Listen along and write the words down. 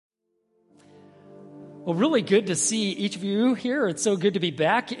Well, really good to see each of you here. It's so good to be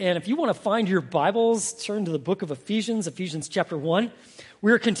back. And if you want to find your Bibles, turn to the book of Ephesians, Ephesians chapter 1.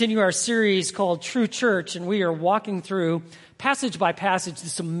 We're continuing our series called True Church, and we are walking through passage by passage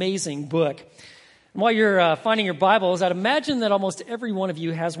this amazing book. And while you're finding your Bibles, I'd imagine that almost every one of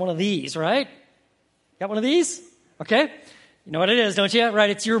you has one of these, right? Got one of these? Okay. You know what it is, don't you? Right,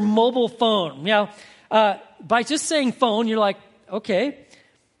 it's your mobile phone. Now, by just saying phone, you're like, okay,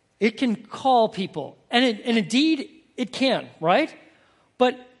 it can call people. And indeed, it can, right?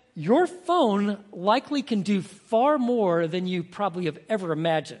 But your phone likely can do far more than you probably have ever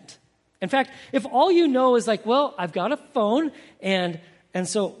imagined. In fact, if all you know is like, well, I've got a phone, and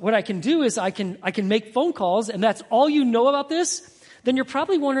so what I can do is I can make phone calls, and that's all you know about this, then you're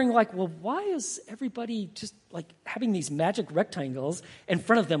probably wondering like, well, why is everybody just like having these magic rectangles in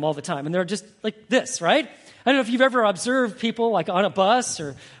front of them all the time? And they're just like this, right? I don't know if you've ever observed people like on a bus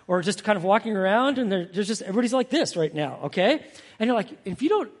or just kind of walking around, and there's just, everybody's like this right now, okay? And you're like, if you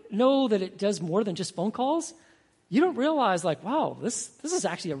don't know that it does more than just phone calls, you don't realize like, wow, this is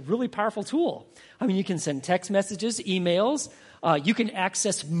actually a really powerful tool. I mean, you can send text messages, emails, you can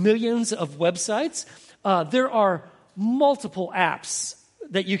access millions of websites. There are multiple apps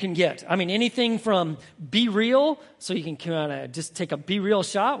that you can get. I mean, anything from Be Real, so you can kind of just take a Be Real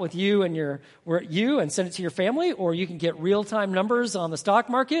shot with you and and send it to your family, or you can get real-time numbers on the stock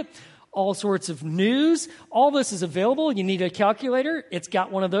market, all sorts of news. All this is available. You need a calculator. It's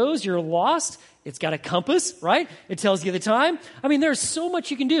got one of those. You're lost. It's got a compass, right? It tells you the time. I mean, there's so much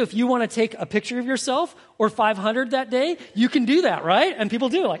you can do. If you want to take a picture of yourself or 500 that day, you can do that, right? And people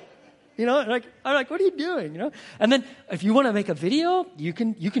do, like, you know, like, I'm like, what are you doing? You know, and then if you want to make a video, you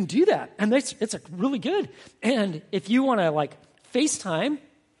can do that, and it's really good. And if you want to like FaceTime,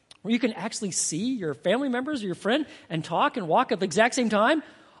 where you can actually see your family members or your friend and talk and walk at the exact same time,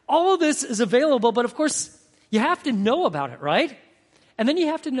 all of this is available. But of course, you have to know about it, right? And then you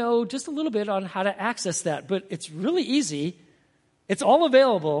have to know just a little bit on how to access that. But it's really easy. It's all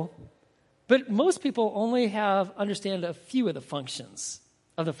available. But most people only understand a few of the functions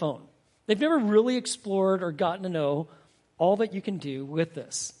of the phone. They've never really explored or gotten to know all that you can do with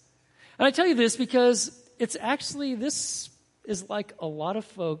this. And I tell you this because this is like a lot of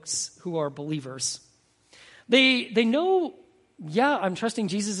folks who are believers. They know, yeah, I'm trusting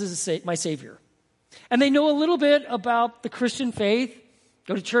Jesus as my Savior. And they know a little bit about the Christian faith,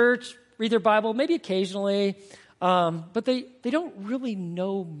 go to church, read their Bible, maybe occasionally, but they don't really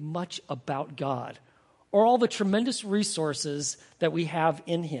know much about God or all the tremendous resources that we have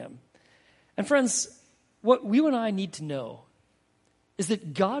in Him. And friends, what you and I need to know is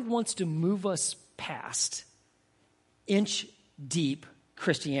that God wants to move us past inch-deep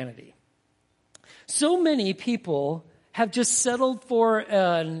Christianity. So many people have just settled for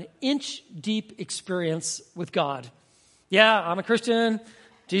an inch-deep experience with God. Yeah, I'm a Christian.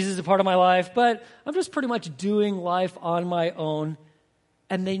 Jesus is a part of my life, but I'm just pretty much doing life on my own.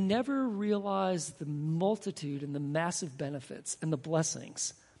 And they never realize the multitude and the massive benefits and the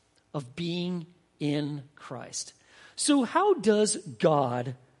blessings of being in Christ. So how does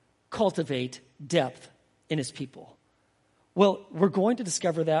God cultivate depth in His people? Well, we're going to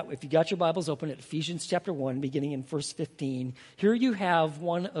discover that if you got your Bibles open at Ephesians chapter 1, beginning in verse 15. Here you have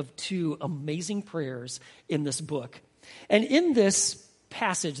one of two amazing prayers in this book. And in this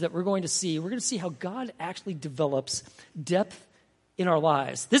passage that we're going to see how God actually develops depth in our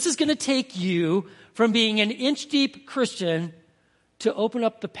lives. This is going to take you from being an inch-deep Christian to open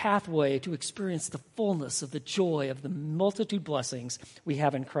up the pathway to experience the fullness of the joy of the multitude blessings we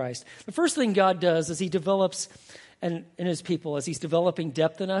have in Christ. The first thing God does as He develops in His people, as He's developing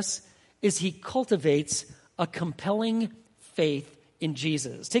depth in us, is He cultivates a compelling faith in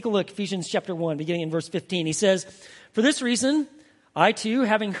Jesus. Take a look, Ephesians chapter 1, beginning in verse 15. He says, "For this reason, I too,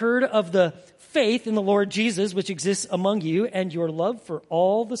 having heard of the faith in the Lord Jesus, which exists among you, and your love for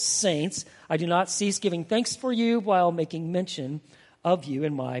all the saints, I do not cease giving thanks for you while making mention of you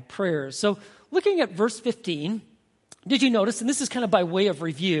in my prayers." So looking at verse 15, did you notice, and this is kind of by way of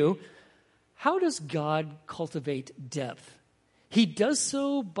review, how does God cultivate depth? He does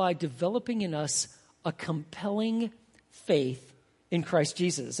so by developing in us a compelling faith in Christ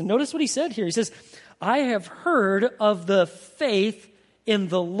Jesus. And notice what he said here. He says, I have heard of the faith in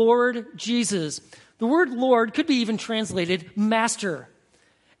the Lord Jesus. The word Lord could be even translated master.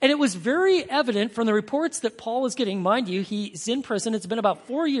 And it was very evident from the reports that Paul is getting. Mind you, he's in prison. It's been about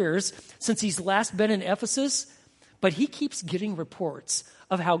 4 years since he's last been in Ephesus. But he keeps getting reports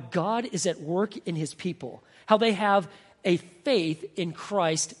of how God is at work in His people, how they have a faith in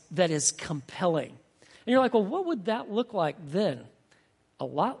Christ that is compelling. And you're like, well, what would that look like then? a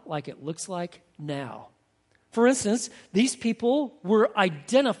lot like it looks like now. For instance, these people were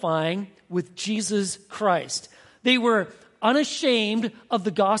identifying with Jesus Christ. They were unashamed of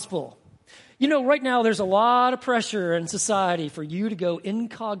the gospel. You know, right now there's a lot of pressure in society for you to go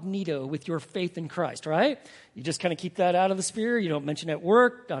incognito with your faith in Christ, right? You just kind of keep that out of the sphere. You don't mention it at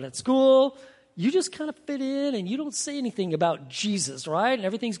work, not at school. You just kind of fit in and you don't say anything about Jesus, right? And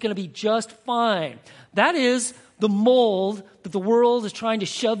everything's going to be just fine. That is the mold that the world is trying to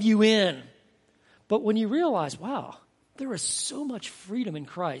shove you in. But when you realize, wow, there is so much freedom in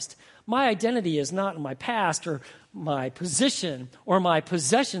Christ. My identity is not in my past or my position or my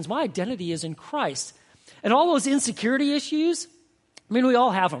possessions. My identity is in Christ. And all those insecurity issues, I mean, we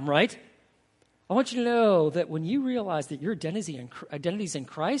all have them, right? I want you to know that when you realize that your identity is in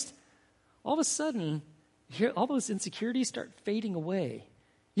Christ, all of a sudden, all those insecurities start fading away.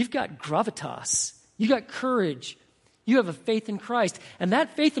 You've got gravitas. You've got courage. You have a faith in Christ. And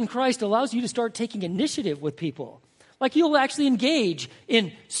that faith in Christ allows you to start taking initiative with people. Like you'll actually engage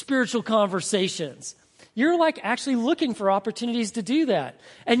in spiritual conversations. You're like actually looking for opportunities to do that.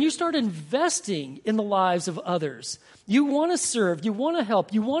 And you start investing in the lives of others. You want to serve. You want to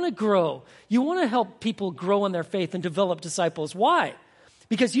help. You want to grow. You want to help people grow in their faith and develop disciples. Why?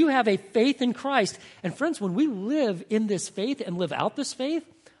 Because you have a faith in Christ. And friends, when we live in this faith and live out this faith,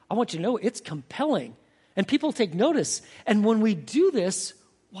 I want you to know it's compelling. And people take notice. And when we do this,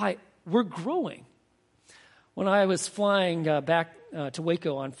 why, we're growing. When I was flying back to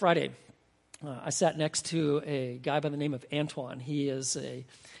Waco on Friday, I sat next to a guy by the name of Antoine. He is an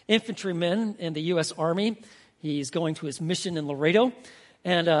infantryman in the U.S. Army. He's going to his mission in Laredo.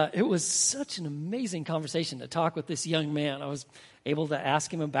 And it was such an amazing conversation to talk with this young man. I was able to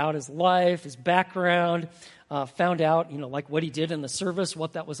ask him about his life, his background, found out, like what he did in the service,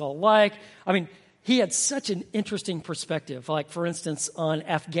 what that was all like. I mean, he had such an interesting perspective, like, for instance, on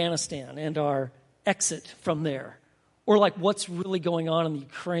Afghanistan and our exit from there. Or like what's really going on in the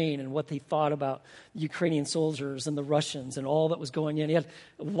Ukraine and what they thought about Ukrainian soldiers and the Russians and all that was going in. He had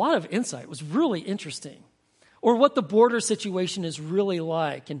a lot of insight. It was really interesting. Or what the border situation is really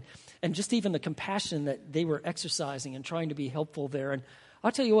like and just even the compassion that they were exercising and trying to be helpful there. And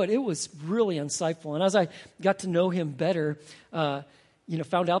I'll tell you what, it was really insightful. And as I got to know him better,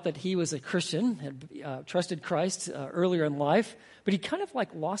 found out that he was a Christian, had trusted Christ earlier in life, but he kind of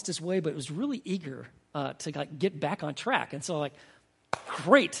like lost his way, but was really eager to like get back on track. And so like,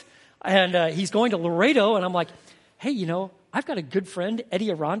 great. And he's going to Laredo, and I'm like, hey, I've got a good friend,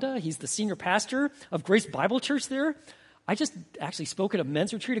 Eddie Aranda. He's the senior pastor of Grace Bible Church there. I just actually spoke at a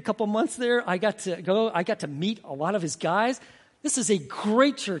men's retreat a couple months there. I got to meet a lot of his guys. This is a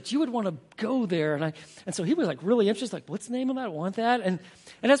great church. You would want to go there. And so he was like really interested, like, what's the name of that? I want that. And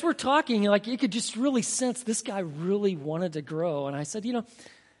as we're talking, like you could just really sense this guy really wanted to grow. And I said,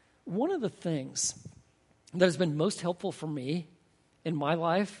 one of the things that has been most helpful for me in my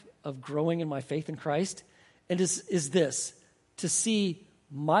life of growing in my faith in Christ is this, to see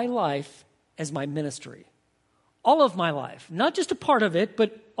my life as my ministry. All of my life, not just a part of it,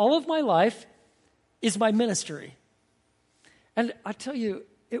 but all of my life is my ministry. And I tell you,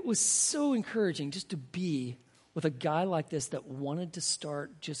 it was so encouraging just to be with a guy like this that wanted to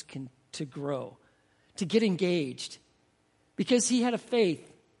start to grow, to get engaged, because he had a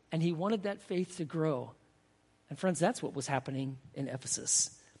faith and he wanted that faith to grow. And friends, that's what was happening in Ephesus.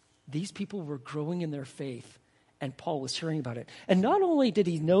 These people were growing in their faith, and Paul was hearing about it. And not only did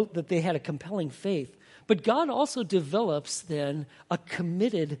he note that they had a compelling faith, but God also develops then a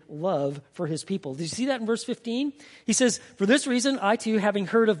committed love for his people. Did you see that in verse 15? He says, "For this reason, I too, having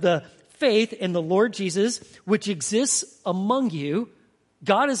heard of the faith in the Lord Jesus, which exists among you,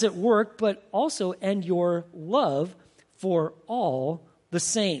 God is at work, but also and your love for all the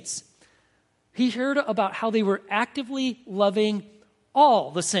saints." He heard about how they were actively loving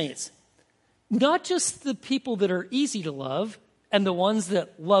all the saints. Not just the people that are easy to love and the ones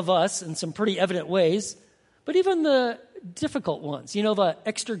that love us in some pretty evident ways, but even the difficult ones. The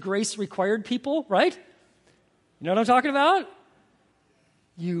extra grace required people, right? You know what I'm talking about?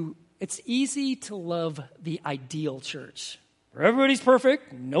 It's easy to love the ideal church, where everybody's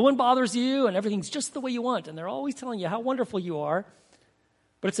perfect, no one bothers you, and everything's just the way you want, and they're always telling you how wonderful you are.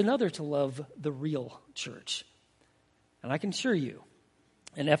 But it's another to love the real church. And I can assure you,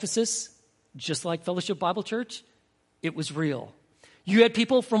 in Ephesus, just like Fellowship Bible Church, it was real. You had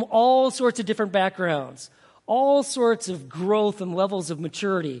people from all sorts of different backgrounds, all sorts of growth and levels of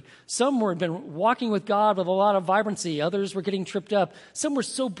maturity. Some had been walking with God with a lot of vibrancy. Others were getting tripped up. Some were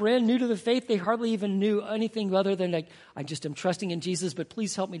so brand new to the faith, they hardly even knew anything other than, like, I just am trusting in Jesus, but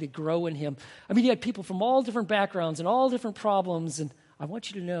please help me to grow in him. I mean, you had people from all different backgrounds and all different problems. And I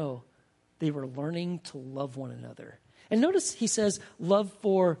want you to know they were learning to love one another. And notice he says, love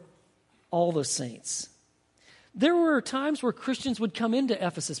for all the saints. There were times where Christians would come into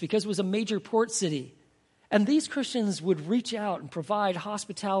Ephesus because it was a major port city. And these Christians would reach out and provide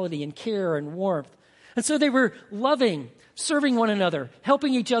hospitality and care and warmth. And so they were loving, serving one another,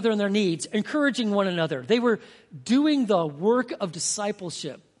 helping each other in their needs, encouraging one another. They were doing the work of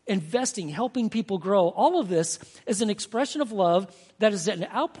discipleship, investing, helping people grow. All of this is an expression of love that is an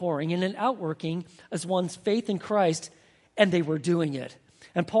outpouring and an outworking as one's faith in Christ, and they were doing it.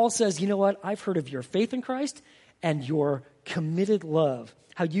 And Paul says, you know what? I've heard of your faith in Christ and your committed love,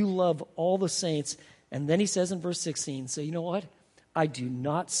 how you love all the saints. And then he says in verse 16, so you know what? I do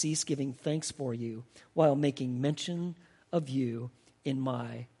not cease giving thanks for you while making mention of you in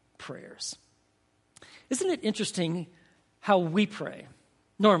my prayers. Isn't it interesting how we pray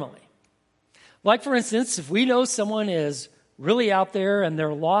normally? Like, for instance, if we know someone is really out there and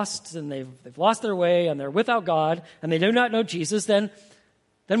they're lost and they've lost their way and they're without God and they do not know Jesus, then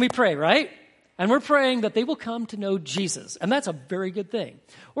we pray, right? And we're praying that they will come to know Jesus. And that's a very good thing.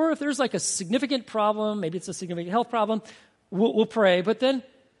 Or if there's like a significant problem, maybe it's a significant health problem, we'll pray, but then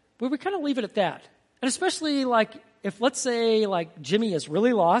we kind of leave it at that. And especially like if, let's say, like Jimmy is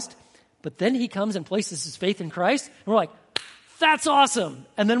really lost, but then he comes and places his faith in Christ, and we're like, that's awesome.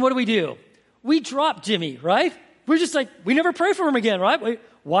 And then what do? We drop Jimmy, right? We're just like, we never pray for him again, right?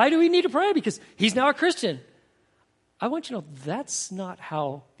 Why do we need to pray? Because he's now a Christian. I want you to know that's not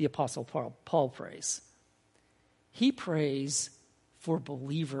how the Apostle Paul prays. He prays for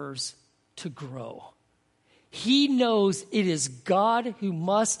believers to grow. He knows it is God who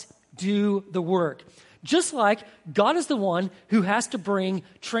must do the work. Just like God is the one who has to bring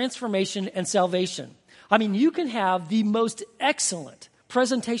transformation and salvation. I mean, you can have the most excellent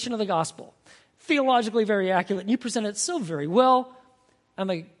presentation of the gospel, theologically very accurate, and you present it so very well. I'm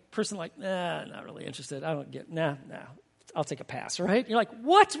a person like, not really interested. I don't get, I'll take a pass, right? You're like,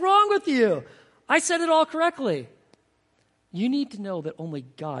 what's wrong with you? I said it all correctly. You need to know that only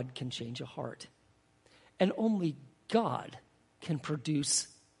God can change a heart. And only God can produce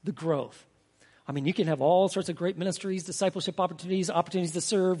the growth. I mean, you can have all sorts of great ministries, discipleship opportunities to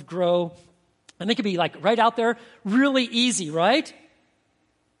serve, grow. And they can be like right out there, really easy, right?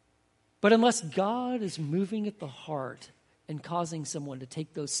 But unless God is moving at the heart and causing someone to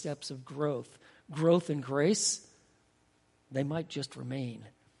take those steps of growth and grace, they might just remain.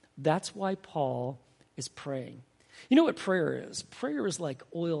 That's why Paul is praying. You know what prayer is? Prayer is like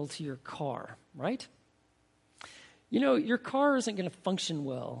oil to your car, right? You know, your car isn't going to function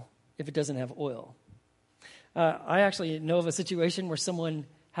well if it doesn't have oil. I actually know of a situation where someone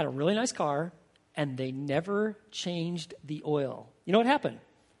had a really nice car and they never changed the oil. You know what happened?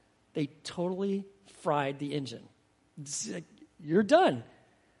 They totally fried the engine. You're done.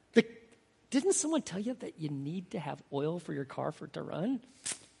 Didn't someone tell you that you need to have oil for your car for it to run?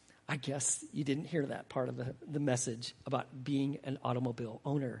 I guess you didn't hear that part of the message about being an automobile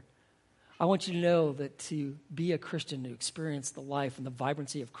owner. I want you to know that to be a Christian, to experience the life and the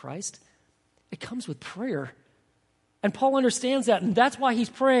vibrancy of Christ, it comes with prayer. And Paul understands that, and that's why he's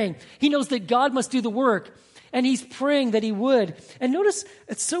praying. He knows that God must do the work, and he's praying that he would. And notice,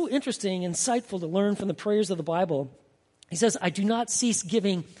 it's so interesting, insightful to learn from the prayers of the Bible. He says, I do not cease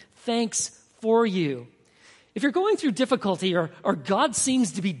giving thanks for you. If you're going through difficulty or God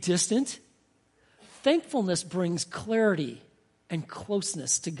seems to be distant, thankfulness brings clarity and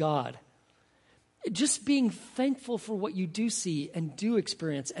closeness to God. Just being thankful for what you do see and do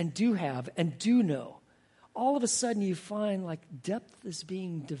experience and do have and do know. All of a sudden you find like depth is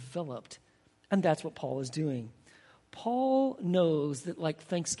being developed. And that's what Paul is doing. Paul knows that like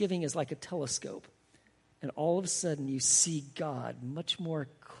Thanksgiving is like a telescope. And all of a sudden you see God much more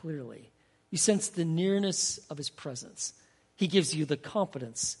clearly. You sense the nearness of his presence. He gives you the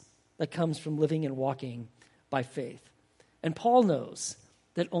confidence that comes from living and walking by faith. And Paul knows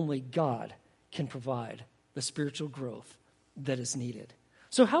that only God can provide the spiritual growth that is needed.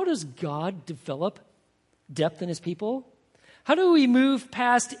 So how does God develop depth in his people? How do we move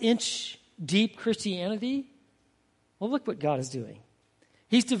past inch-deep Christianity? Well, look what God is doing.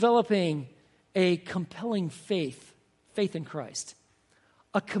 He's developing a compelling faith in Christ,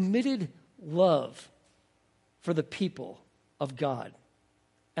 a committed love for the people of God.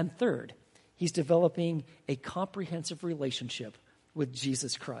 And third, he's developing a comprehensive relationship with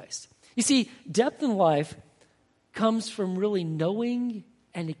Jesus Christ. You see, depth in life comes from really knowing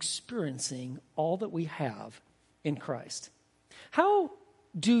and experiencing all that we have in Christ. How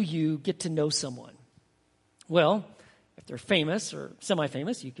do you get to know someone? Well, if they're famous or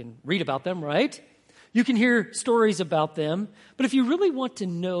semi-famous, you can read about them, right? You can hear stories about them, but if you really want to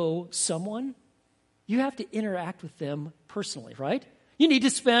know someone, you have to interact with them personally, right? You need to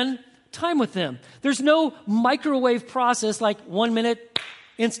spend time with them. There's no microwave process like 1 minute,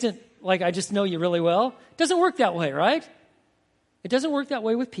 instant, like I just know you really well. It doesn't work that way, right? It doesn't work that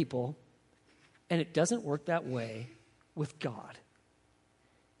way with people, and it doesn't work that way with God.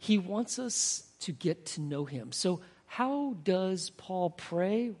 He wants us to get to know him. So how does Paul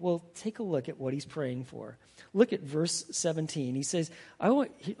pray? Well, take a look at what he's praying for. Look at verse 17. He says, I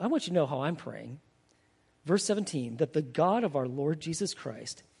want you to know how I'm praying. Verse 17, that the God of our Lord Jesus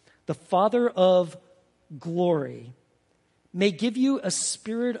Christ, the Father of glory, may give you a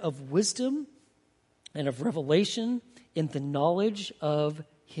spirit of wisdom and of revelation in the knowledge of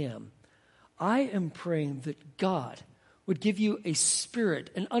him. I am praying that God would give you a spirit,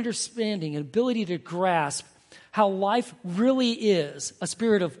 an understanding, an ability to grasp how life really is, a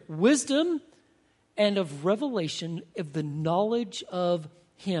spirit of wisdom and of revelation of the knowledge of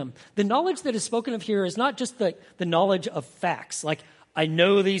him. The knowledge that is spoken of here is not just the knowledge of facts, like I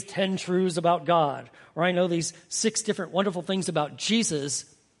know these 10 truths about God, or I know these 6 different wonderful things about Jesus,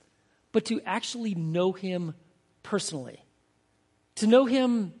 but to actually know him personally, to know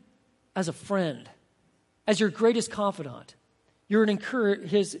him as a friend, as your greatest confidant,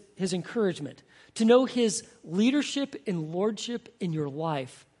 his encouragement, to know his leadership and lordship in your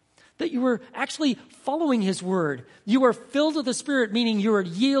life, that you are actually following his word. You are filled with the Spirit, meaning you are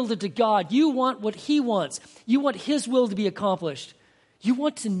yielded to God. You want what he wants. You want his will to be accomplished. You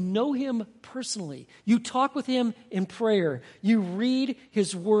want to know him personally. You talk with him in prayer. You read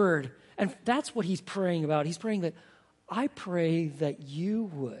his word. And that's what he's praying about. He's praying that I pray that you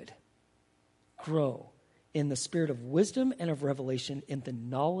would grow in the spirit of wisdom and of revelation in the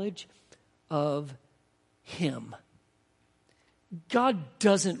knowledge of him. God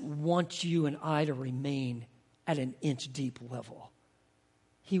doesn't want you and I to remain at an inch-deep level.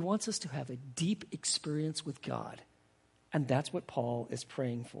 He wants us to have a deep experience with God, and that's what Paul is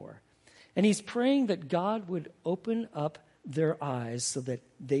praying for. And he's praying that God would open up their eyes so that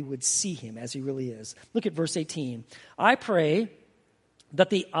they would see him as he really is. Look at verse 18. I pray that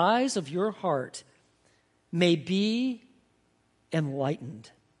the eyes of your heart may be enlightened,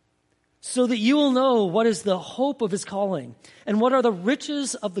 so that you will know what is the hope of his calling and what are the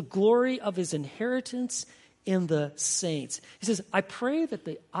riches of the glory of his inheritance in the saints. He says, I pray that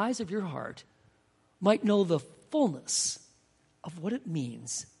the eyes of your heart might know the fullness of what it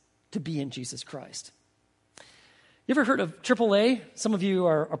means to be in Jesus Christ. You ever heard of AAA? Some of you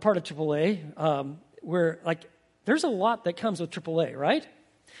are part of AAA, where there's a lot that comes with AAA, right?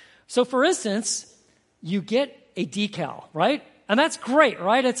 So for instance, you get a decal, right? And that's great,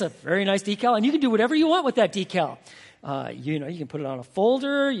 right? It's a very nice decal, and you can do whatever you want with that decal. You can put it on a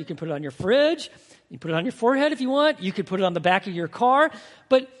folder, you can put it on your fridge, you can put it on your forehead if you want, you could put it on the back of your car,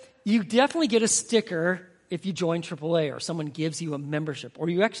 but you definitely get a sticker if you join AAA or someone gives you a membership, or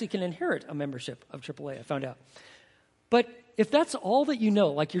you actually can inherit a membership of AAA, I found out. But if that's all that you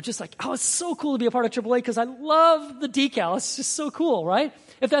know, you're just oh, it's so cool to be a part of AAA because I love the decal, it's just so cool, right?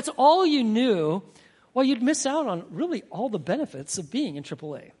 If that's all you knew, well, you'd miss out on really all the benefits of being in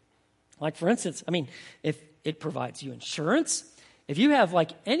AAA. For instance, if it provides you insurance, if you have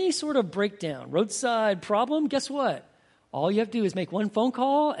any sort of breakdown, roadside problem, guess what? All you have to do is make one phone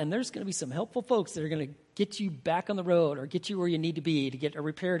call, and there's going to be some helpful folks that are going to get you back on the road or get you where you need to be to get a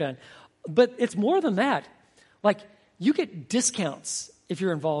repair done. But it's more than that. You get discounts if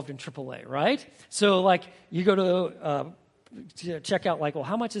you're involved in AAA, right? So, you go to check out, well,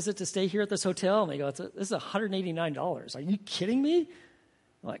 how much is it to stay here at this hotel? And they go, this is $189. Are you kidding me?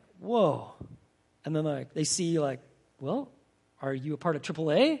 I'm whoa. And then they see, well, are you a part of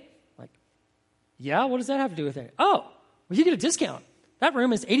AAA? Yeah, what does that have to do with it? Oh, well, you get a discount. That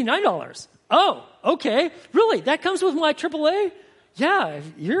room is $89. Oh, okay. Really? That comes with my AAA? Yeah, if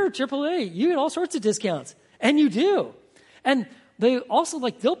you're AAA, you get all sorts of discounts. And you do. And they also,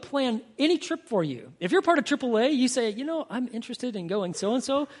 they'll plan any trip for you. If you're part of AAA, you say, I'm interested in going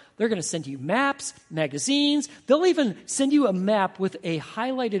so-and-so. They're going to send you maps, magazines. They'll even send you a map with a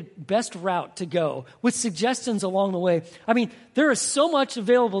highlighted best route to go with suggestions along the way. There is so much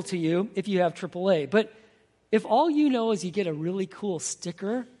available to you if you have AAA. But if all you know is you get a really cool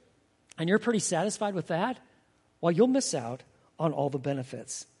sticker and you're pretty satisfied with that, well, you'll miss out on all the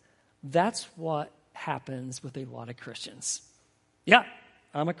benefits. That's what happens with a lot of Christians. Yeah,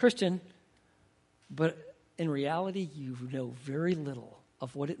 I'm a Christian, but in reality, you know very little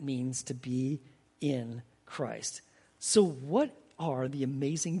of what it means to be in Christ. So what are the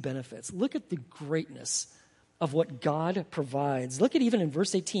amazing benefits? Look at the greatness of what God provides. Look at even in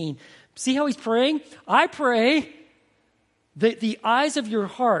verse 18. See how he's praying? I pray that the eyes of your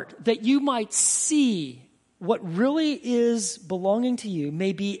heart, that you might see what really is belonging to you,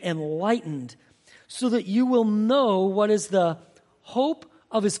 may be enlightened, so that you will know what is the hope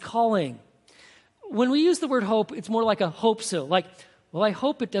of his calling. When we use the word hope, it's more like a hope so. Like, well, I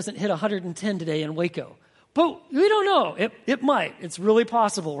hope it doesn't hit 110 today in Waco. But we don't know. It might. It's really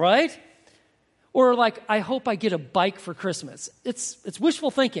possible, right? Or like, I hope I get a bike for Christmas. It's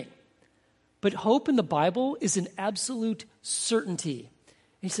wishful thinking. But hope in the Bible is an absolute certainty.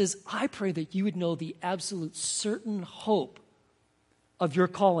 He says, I pray that you would know the absolute certain hope of your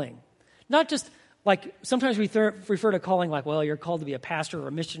calling. Not just like, sometimes we refer to calling like, well, you're called to be a pastor or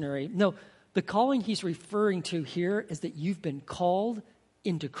a missionary. No, the calling he's referring to here is that you've been called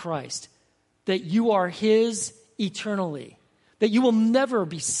into Christ, that you are his eternally, that you will never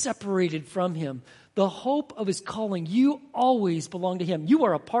be separated from him. The hope of his calling, you always belong to him. You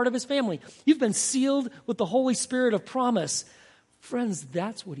are a part of his family. You've been sealed with the Holy Spirit of promise. Friends,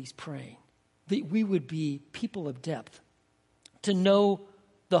 that's what he's praying, that we would be people of depth, to know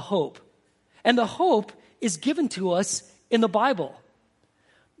the hope. And the hope is given to us in the Bible.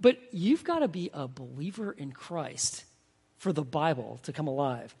 But you've got to be a believer in Christ for the Bible to come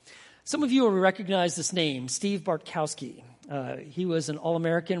alive. Some of you will recognize this name, Steve Bartkowski. He was an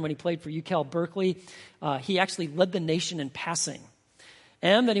All-American when he played for UCal Berkeley. He actually led the nation in passing.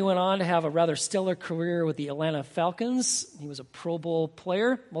 And then he went on to have a rather stellar career with the Atlanta Falcons. He was a Pro Bowl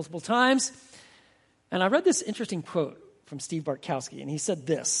player multiple times. And I read this interesting quote from Steve Bartkowski, and he said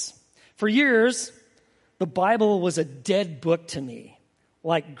this: "For years, the Bible was a dead book to me,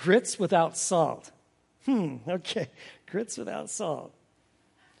 like grits without salt." Okay, grits without salt.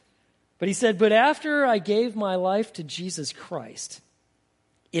 But he said, but after I gave my life to Jesus Christ,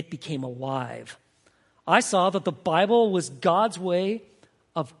 it became alive. I saw that the Bible was God's way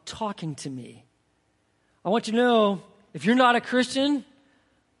of talking to me. I want you to know, if you're not a Christian,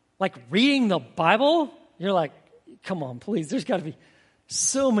 like reading the Bible, you're like, come on, please, there's got to be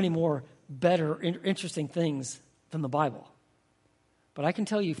so many more better, interesting things than the Bible. But I can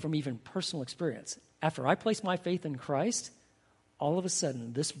tell you from even personal experience, after I placed my faith in Christ, all of a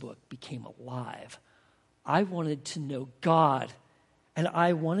sudden, this book became alive. I wanted to know God, and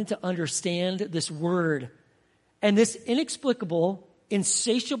I wanted to understand this word. And this inexplicable,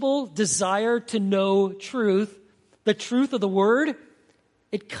 insatiable desire to know truth, the truth of the word,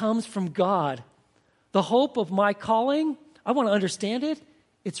 it comes from God. The hope of my calling, I want to understand it.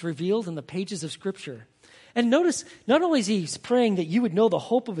 It's revealed in the pages of Scripture. And notice, not only is he praying that you would know the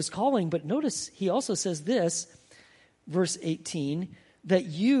hope of his calling, but notice he also says this, verse 18, that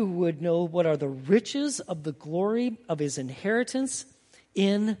you would know what are the riches of the glory of his inheritance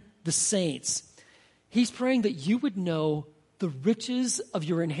in the saints. He's praying that you would know the riches of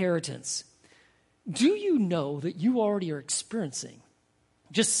your inheritance. Do you know that you already are experiencing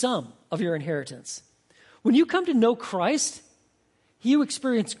just some of your inheritance? When you come to know Christ, you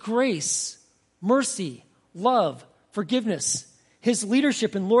experience grace, mercy, love, forgiveness, his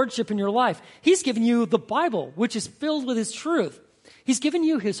leadership and lordship in your life. He's given you the Bible, which is filled with his truth. He's given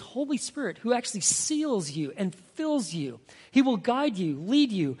you his Holy Spirit, who actually seals you and fills you. He will guide you,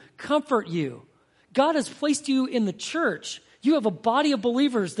 lead you, comfort you. God has placed you in the church. You have a body of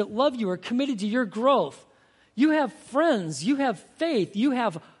believers that love you, are committed to your growth. You have friends, you have faith, you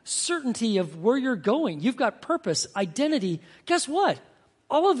have certainty of where you're going. You've got purpose, identity. Guess what?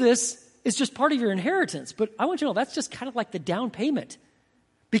 All of this is just part of your inheritance. But I want you to know that's just kind of like the down payment.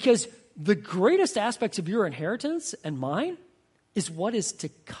 Because the greatest aspects of your inheritance and mine is what is to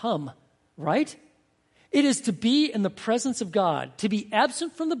come, right? It is to be in the presence of God. To be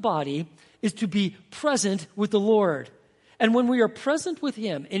absent from the body is to be present with the Lord. And when we are present with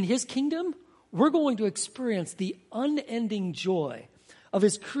him in his kingdom, we're going to experience the unending joy of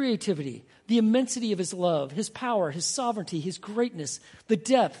his creativity, the immensity of his love, his power, his sovereignty, his greatness, the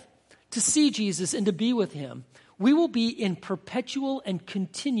depth, to see Jesus and to be with him. We will be in perpetual and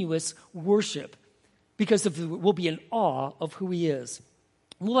continuous worship because we'll be in awe of who he is.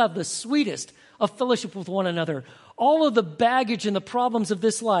 We'll have the sweetest of fellowship with one another. All of the baggage and the problems of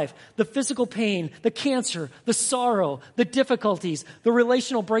this life, the physical pain, the cancer, the sorrow, the difficulties, the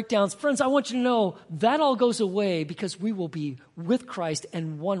relational breakdowns. Friends, I want you to know that all goes away because we will be with Christ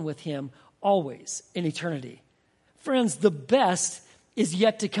and one with him always in eternity. Friends, the best is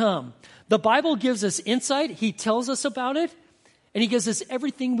yet to come. The Bible gives us insight. He tells us about it, and he gives us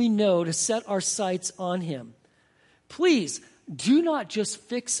everything we know to set our sights on him. Please, do not just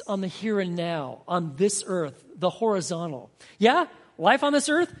fix on the here and now, on this earth, the horizontal. Yeah, life on this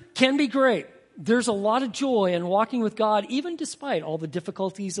earth can be great. there's a lot of joy in walking with God, even despite all the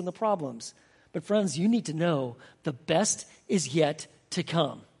difficulties and the problems. But friends, you need to know the best is yet to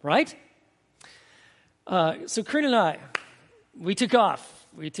come, right? So Corinne and I, we took off.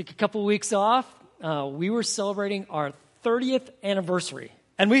 We took a couple of weeks off. We were celebrating our 30th anniversary.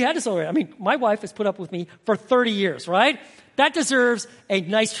 And we had to celebrate. I mean, my wife has put up with me for 30 years, right? That deserves a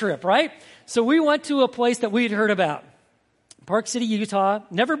nice trip, right? So we went to a place that we had heard about. Park City, Utah.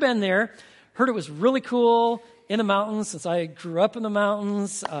 Never been there. Heard it was really cool in the mountains. Since I grew up in the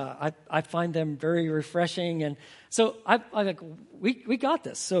mountains, I find them very refreshing. And so we got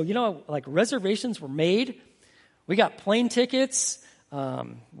this. So, reservations were made. We got plane tickets.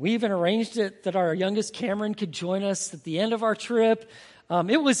 We even arranged it that our youngest Cameron could join us at the end of our trip.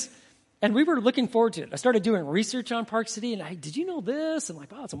 And we were looking forward to it. I started doing research on Park City, and did you know this? And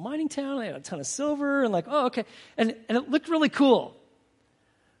oh, it's a mining town. They had a ton of silver, and oh, okay. And it looked really cool.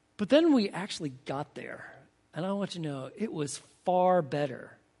 But then we actually got there, and I want you to know it was far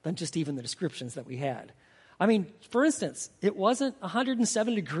better than just even the descriptions that we had. I mean, for instance, it wasn't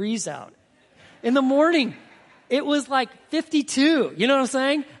 107 degrees out. In the morning, it was 52. You know what I'm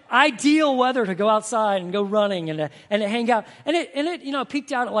saying? Ideal weather to go outside and go running and to hang out. And it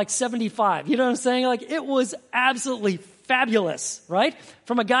peaked out at 75. You know what I'm saying? It was absolutely fabulous, right?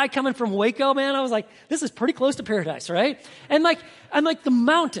 From a guy coming from Waco, man, I was this is pretty close to paradise, right? And the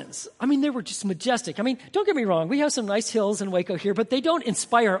mountains, I mean, they were just majestic. I mean, don't get me wrong. We have some nice hills in Waco here, but they don't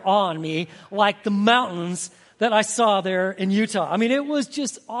inspire awe on me like the mountains that I saw there in Utah. I mean, it was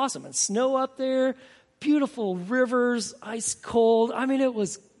just awesome. And snow up there, beautiful rivers, ice cold. I mean, it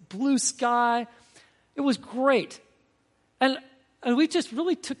was blue sky. It was great. And we just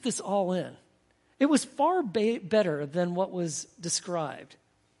really took this all in. It was far better than what was described.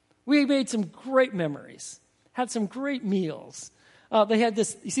 We made some great memories, had some great meals. They had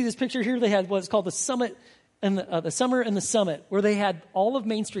this, you see this picture here? They had what's called the Summit and the Summer and the Summit, where they had all of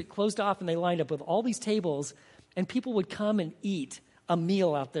Main Street closed off and they lined up with all these tables, and people would come and eat a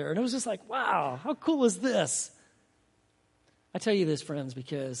meal out there. And it was just wow, how cool is this? I tell you this, friends,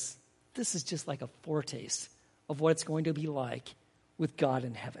 because this is just a foretaste of what it's going to be like with God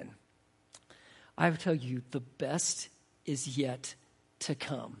in heaven. I will tell you, the best is yet to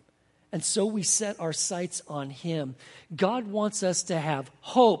come. And so we set our sights on Him. God wants us to have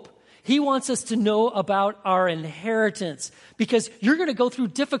hope. He wants us to know about our inheritance, because you're going to go through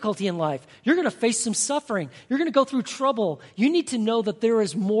difficulty in life. You're going to face some suffering. You're going to go through trouble. You need to know that there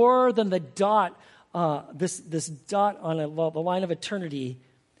is more than the dot, this dot on the line of eternity.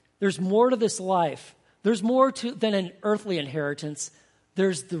 There's more to this life. There's more than an earthly inheritance.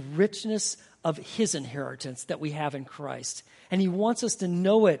 There's the richness of His inheritance that we have in Christ. And He wants us to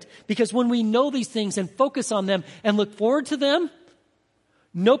know it, because when we know these things and focus on them and look forward to them,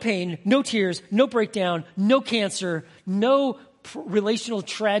 no pain, no tears, no breakdown, no cancer, no relational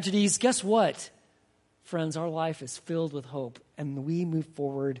tragedies. Guess what? Friends, our life is filled with hope, and we move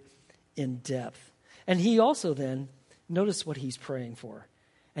forward in depth. And he also then, notice what he's praying for.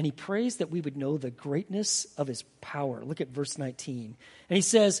 And he prays that we would know the greatness of His power. Look at verse 19. And he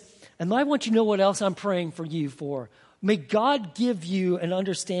says, and I want you to know what else I'm praying for you for. May God give you an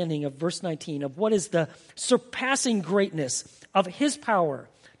understanding of verse 19 of what is the surpassing greatness of His power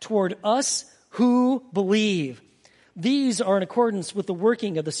toward us who believe. These are in accordance with the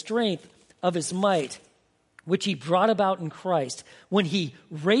working of the strength of His might, which He brought about in Christ when He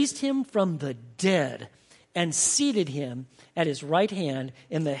raised Him from the dead and seated Him at His right hand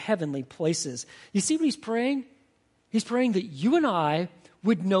in the heavenly places. You see what he's praying? He's praying that you and I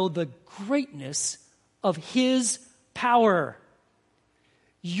would know the greatness of His power.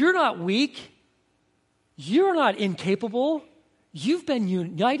 You're not weak. You're not incapable. You've been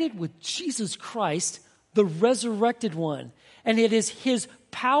united with Jesus Christ, the resurrected one. And it is His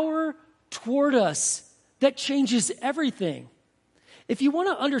power toward us that changes everything. If you want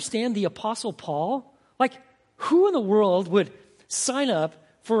to understand the Apostle Paul, who in the world would sign up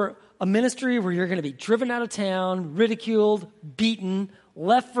for a ministry where you're going to be driven out of town, ridiculed, beaten,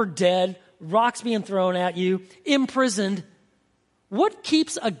 left for dead, rocks being thrown at you, imprisoned? What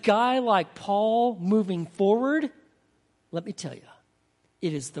keeps a guy like Paul moving forward? Let me tell you,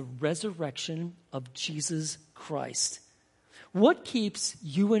 it is the resurrection of Jesus Christ. What keeps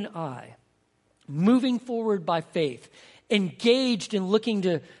you and I moving forward by faith, engaged in looking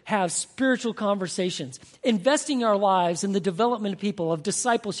to have spiritual conversations, investing our lives in the development of people, of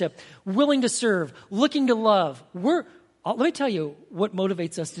discipleship, willing to serve, looking to love? Let me tell you what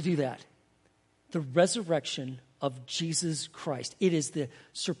motivates us to do that. The resurrection of Jesus Christ. It is the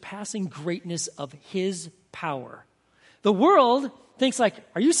surpassing greatness of His power. The world thinks like,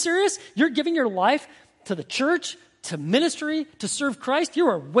 are you serious? You're giving your life to the church, to ministry, to serve Christ? You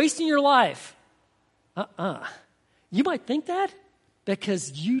are wasting your life. You might think that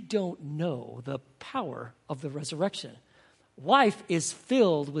because you don't know the power of the resurrection. Life is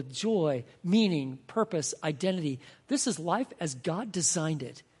filled with joy, meaning, purpose, identity. This is life as God designed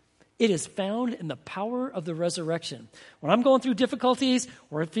it. It is found in the power of the resurrection. When I'm going through difficulties,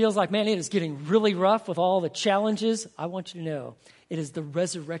 or it feels like, man, it is getting really rough with all the challenges, I want you to know it is the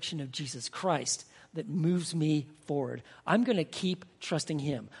resurrection of Jesus Christ that moves me forward. I'm going to keep trusting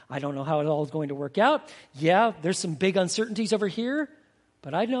him. I don't know how it all is going to work out. Yeah, there's some big uncertainties over here,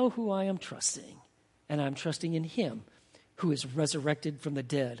 but I know who I am trusting, and I'm trusting in him who is resurrected from the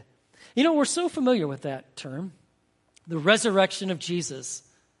dead. You know, we're so familiar with that term, the resurrection of Jesus.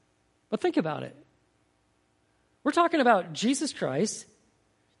 But think about it. We're talking about Jesus Christ.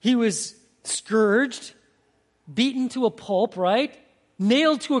 He was scourged, beaten to a pulp, right?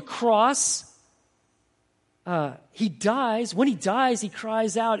 Nailed to a cross. He dies. When he dies, he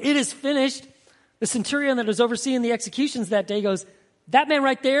cries out, "It is finished." The centurion that was overseeing the executions that day goes, "That man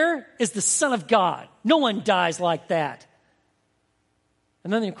right there is the Son of God. No one dies like that."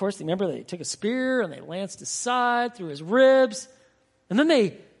 And then, of course, remember they took a spear and they lanced his side through his ribs. And then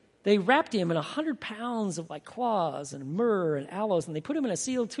they wrapped him in 100 pounds of like claws and myrrh and aloes, and they put him in a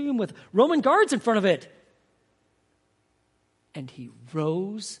sealed tomb with Roman guards in front of it. And he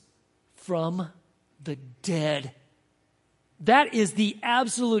rose from the dead. That is the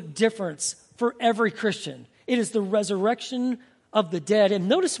absolute difference for every Christian. It is the resurrection of the dead. And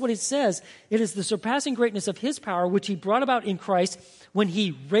notice what it says. It is the surpassing greatness of his power, which he brought about in Christ when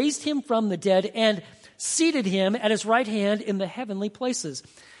he raised him from the dead and seated him at his right hand in the heavenly places.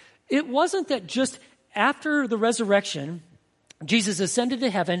 It wasn't that just after the resurrection, Jesus ascended to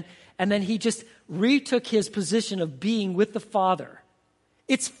heaven and then he just retook his position of being with the Father.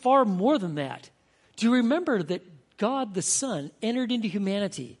 It's far more than that. Do you remember that God the Son entered into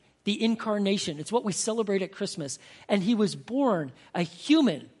humanity, the incarnation? It's what we celebrate at Christmas. And he was born a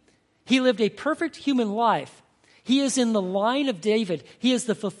human. He lived a perfect human life. He is in the line of David. He is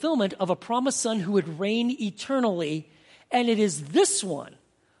the fulfillment of a promised son who would reign eternally. And it is this one,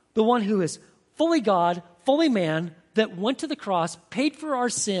 the one who is fully God, fully man, that went to the cross, paid for our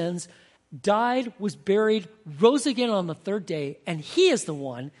sins, died, was buried, rose again on the third day, and he is the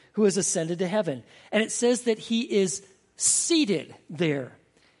one who has ascended to heaven. And it says that he is seated there.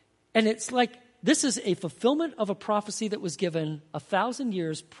 And it's like this is a fulfillment of a prophecy that was given 1,000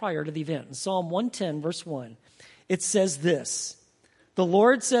 years prior to the event. In Psalm 110, verse 1, it says this, "The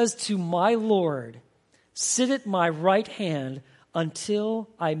Lord says to my Lord, sit at my right hand until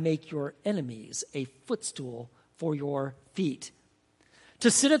I make your enemies a footstool for your feet." To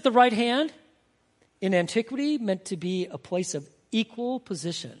sit at the right hand in antiquity meant to be a place of equal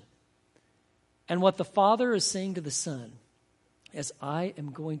position. And what the Father is saying to the Son is, I am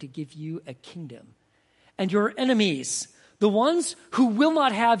going to give you a kingdom. And your enemies, the ones who will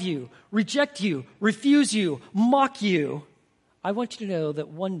not have you, reject you, refuse you, mock you, I want you to know that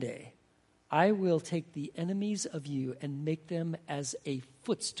one day I will take the enemies of you and make them as a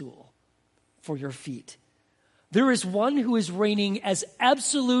footstool for your feet. There is one who is reigning as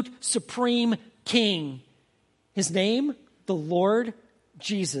absolute supreme king. His name, the Lord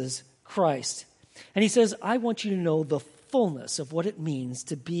Jesus Christ. And he says, I want you to know the fullness of what it means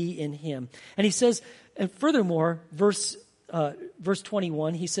to be in him. And he says, and furthermore, verse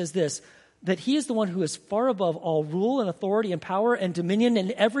 21, he says this, that he is the one who is far above all rule and authority and power and dominion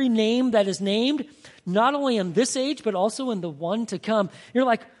and every name that is named, not only in this age, but also in the one to come. You're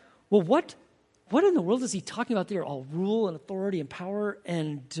like, well, what in the world is he talking about there? All rule and authority and power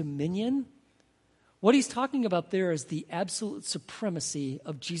and dominion? What he's talking about there is the absolute supremacy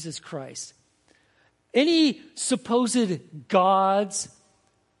of Jesus Christ. Any supposed gods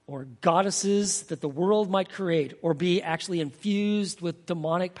or goddesses that the world might create or be actually infused with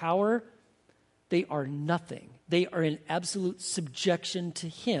demonic power, they are nothing. They are in absolute subjection to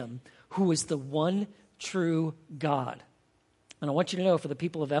him who is the one true God. And I want you to know, for the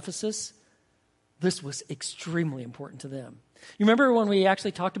people of Ephesus, this was extremely important to them. You remember when we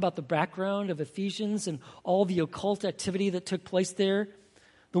actually talked about the background of Ephesians and all the occult activity that took place there?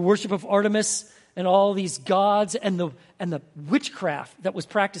 The worship of Artemis and all these gods and the witchcraft that was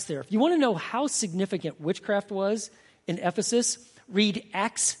practiced there. If you want to know how significant witchcraft was in Ephesus, read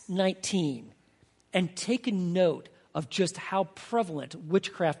Acts 19 and take a note of just how prevalent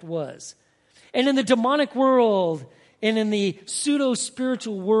witchcraft was. And in the demonic world and in the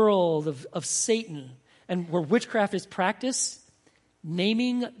pseudo-spiritual world of Satan and where witchcraft is practiced,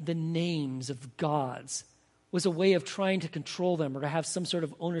 naming the names of gods was a way of trying to control them or to have some sort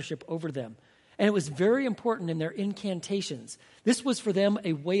of ownership over them. And it was very important in their incantations. This was for them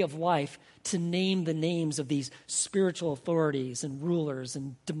a way of life to name the names of these spiritual authorities and rulers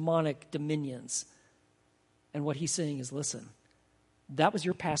and demonic dominions. And what he's saying is, listen, that was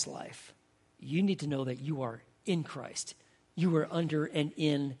your past life. You need to know that you are in Christ. You are under and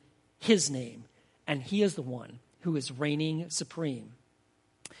in his name. And he is the one who is reigning supreme.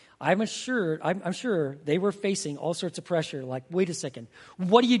 I'm sure they were facing all sorts of pressure. Like, wait a second,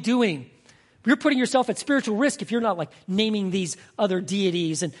 what are you doing? You're putting yourself at spiritual risk if you're not like naming these other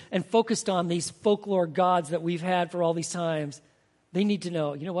deities and focused on these folklore gods that we've had for all these times. They need to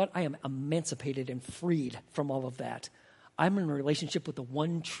know, you know what? I am emancipated and freed from all of that. I'm in a relationship with the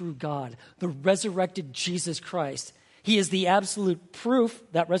one true God, the resurrected Jesus Christ. He is the absolute proof.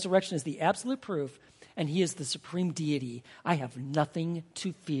 That resurrection is the absolute proof, and he is the supreme deity. I have nothing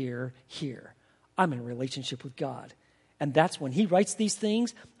to fear here. I'm in a relationship with God. And that's when he writes these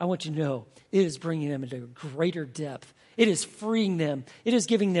things, I want you to know, it is bringing them into greater depth. It is freeing them. It is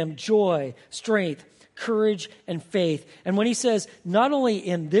giving them joy, strength, courage, and faith. And when he says, not only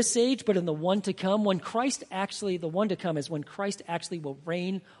in this age, but in the one to come, the one to come is when Christ actually will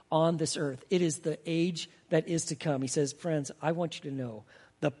reign on this earth. It is the age that is to come. He says, friends, I want you to know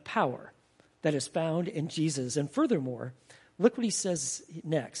the power that is found in Jesus. And furthermore, look what he says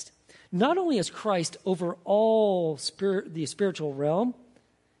next. Not only is Christ over all the spiritual realm,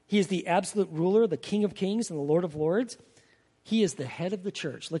 he is the absolute ruler, the King of kings and the Lord of lords. He is the head of the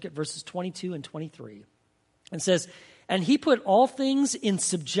church. Look at verses 22 and 23. It says, and he put all things in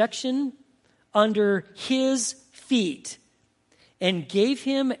subjection under his feet and gave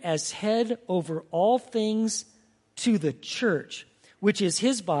him as head over all things to the church, which is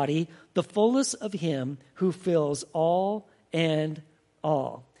his body, the fullness of him who fills all and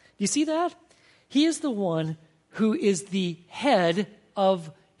all. Do you see that? He is the one who is the head of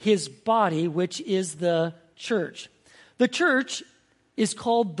his body, which is the church. The church is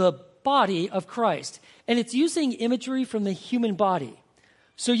called the body of Christ, and it's using imagery from the human body.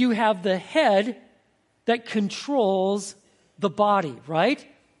 So you have the head that controls the body, right?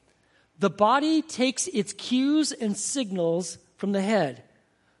 The body takes its cues and signals from the head.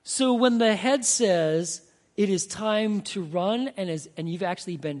 So when the head says, it is time to run, and you've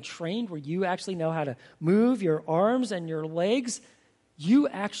actually been trained where you actually know how to move your arms and your legs, you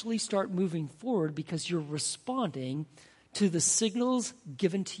actually start moving forward because you're responding to the signals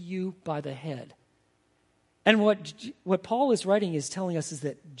given to you by the head. And what Paul is writing is telling us is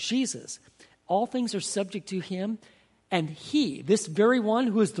that Jesus, all things are subject to him, and he, this very one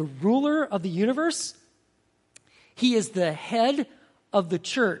who is the ruler of the universe, he is the head of the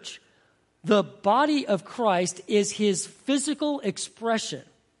church. The body of Christ is his physical expression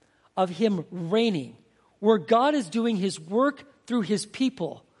of him reigning, where God is doing his work through his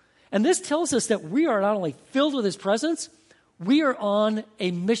people. And this tells us that we are not only filled with his presence, we are on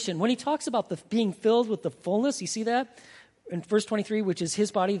a mission. When he talks about being filled with the fullness, you see that? In verse 23, which is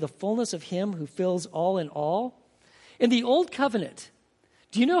his body, the fullness of him who fills all in all. In the old covenant,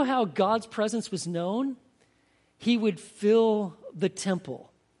 do you know how God's presence was known? He would fill the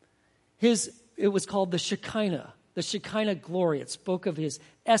temple. It was called the Shekinah glory. It spoke of his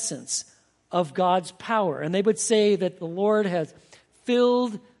essence, of God's power. And they would say that the Lord has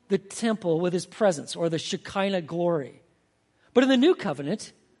filled the temple with his presence, or the Shekinah glory. But in the new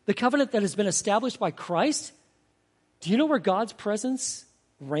covenant, the covenant that has been established by Christ, do you know where God's presence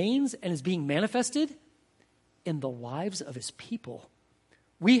reigns and is being manifested? In the lives of his people.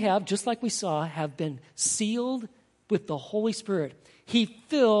 We have, just like we saw, have been sealed with the Holy Spirit. He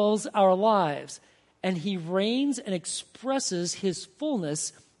fills our lives, and he reigns and expresses his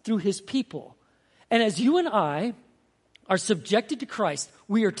fullness through his people. And as you and I are subjected to Christ,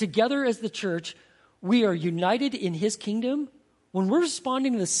 we are together as the church, we are united in his kingdom. When we're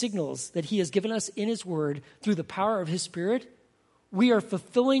responding to the signals that he has given us in his word through the power of his Spirit, we are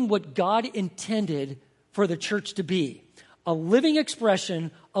fulfilling what God intended for the church to be. A living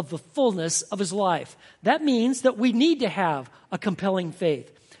expression of the fullness of his life. That means that we need to have a compelling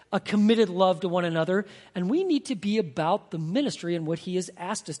faith, a committed love to one another, and we need to be about the ministry and what he has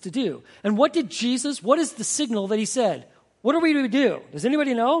asked us to do. And what is the signal that he said? What are we to do? Does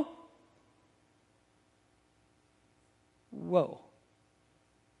anybody know? Whoa.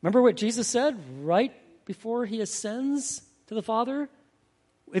 Remember what Jesus said right before he ascends to the Father?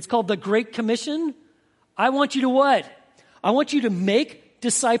 It's called the Great Commission. I want you to what? I want you to make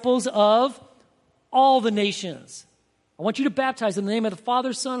disciples of all the nations. I want you to baptize in the name of the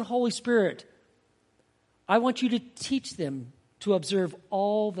Father, Son, Holy Spirit. I want you to teach them to observe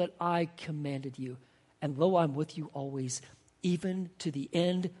all that I commanded you. And lo, I'm with you always, even to the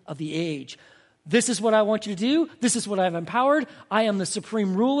end of the age. This is what I want you to do. This is what I've empowered. I am the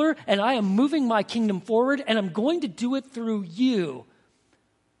supreme ruler, and I am moving my kingdom forward, and I'm going to do it through you.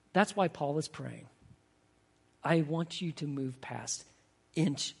 That's why Paul is praying. I want you to move past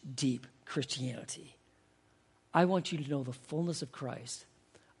inch-deep Christianity. I want you to know the fullness of Christ.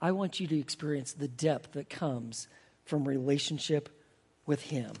 I want you to experience the depth that comes from relationship with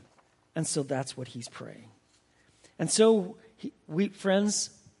him. And so that's what he's praying. And so, friends,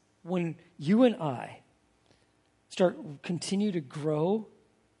 when you and I continue to grow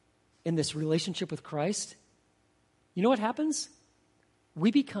in this relationship with Christ, you know what happens?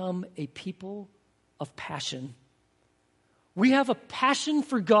 We become a people of passion. We have a passion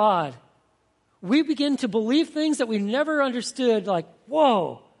for God. We begin to believe things that we never understood, like,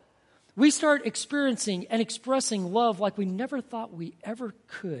 whoa. We start experiencing and expressing love like we never thought we ever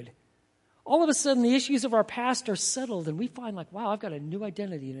could. All of a sudden, the issues of our past are settled, and we find like, wow, I've got a new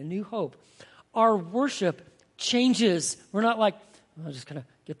identity and a new hope. Our worship changes. We're not like, I'm just going to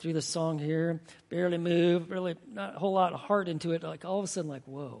get through the song here, barely move, really not a whole lot of heart into it. Like all of a sudden, like,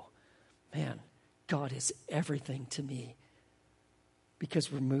 whoa, man, God is everything to me.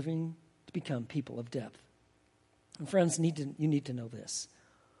 Because we're moving to become people of depth. And friends, you need to know this.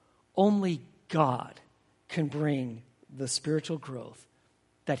 Only God can bring the spiritual growth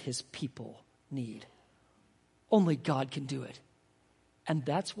that his people need. Only God can do it. And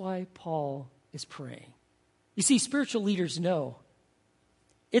that's why Paul is praying. You see, spiritual leaders know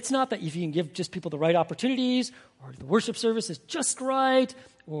it's not that if you can give just people the right opportunities, or the worship service is just right,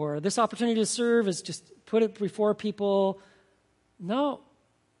 or this opportunity to serve is just put it before people. No,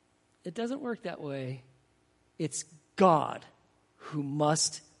 it doesn't work that way. It's God who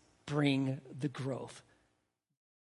must bring the growth.